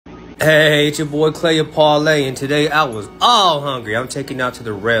Hey, it's your boy Clay of Parlay, and today I was all hungry. I'm taking you out to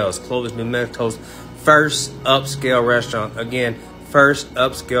the Rails, Clovis, New Mexico's first upscale restaurant. Again, first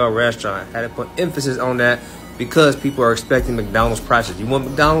upscale restaurant. I had to put emphasis on that because people are expecting McDonald's prices. You want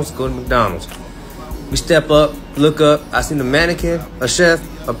McDonald's? Go to McDonald's. We step up, look up. I seen a mannequin, a chef,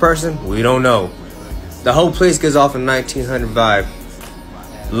 a person. We don't know. The whole place gives off a 1900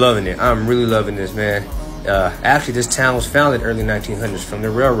 vibe. Loving it. I'm really loving this, man. Actually, this town was founded early 1900s from the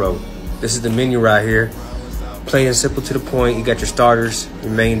railroad. This is the menu right here. Plain and simple to the point. You got your starters,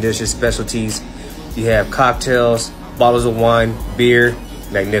 your main dishes, specialties. You have cocktails, bottles of wine, beer.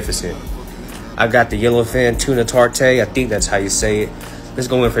 Magnificent. I got the yellowfin tuna tarte. I think that's how you say it. Let's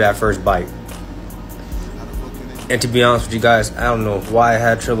go in for that first bite. And to be honest with you guys, I don't know why I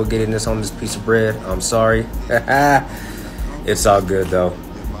had trouble getting this on this piece of bread. I'm sorry. It's all good though.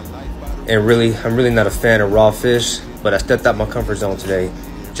 And really, I'm really not a fan of raw fish, but I stepped out my comfort zone today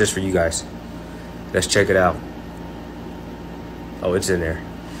just for you guys. Let's check it out. Oh, it's in there.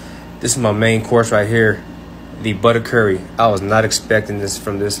 This is my main course right here, the butter curry. I was not expecting this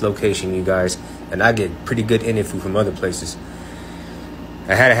from this location, you guys, and I get pretty good Indian food from other places.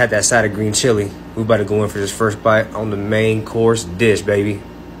 I had to have that side of green chili. We about to go in for this first bite on the main course dish, baby.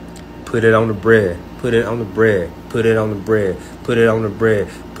 Put it on the bread. Put it on the bread. Put it on the bread. Put it on the bread.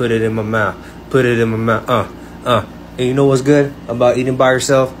 Put it in my mouth. Put it in my mouth. And you know what's good about eating by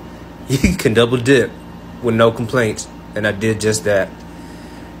yourself? You can double dip with no complaints. And I did just that.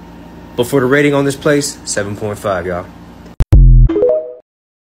 But for the rating on this place, 7.5, y'all.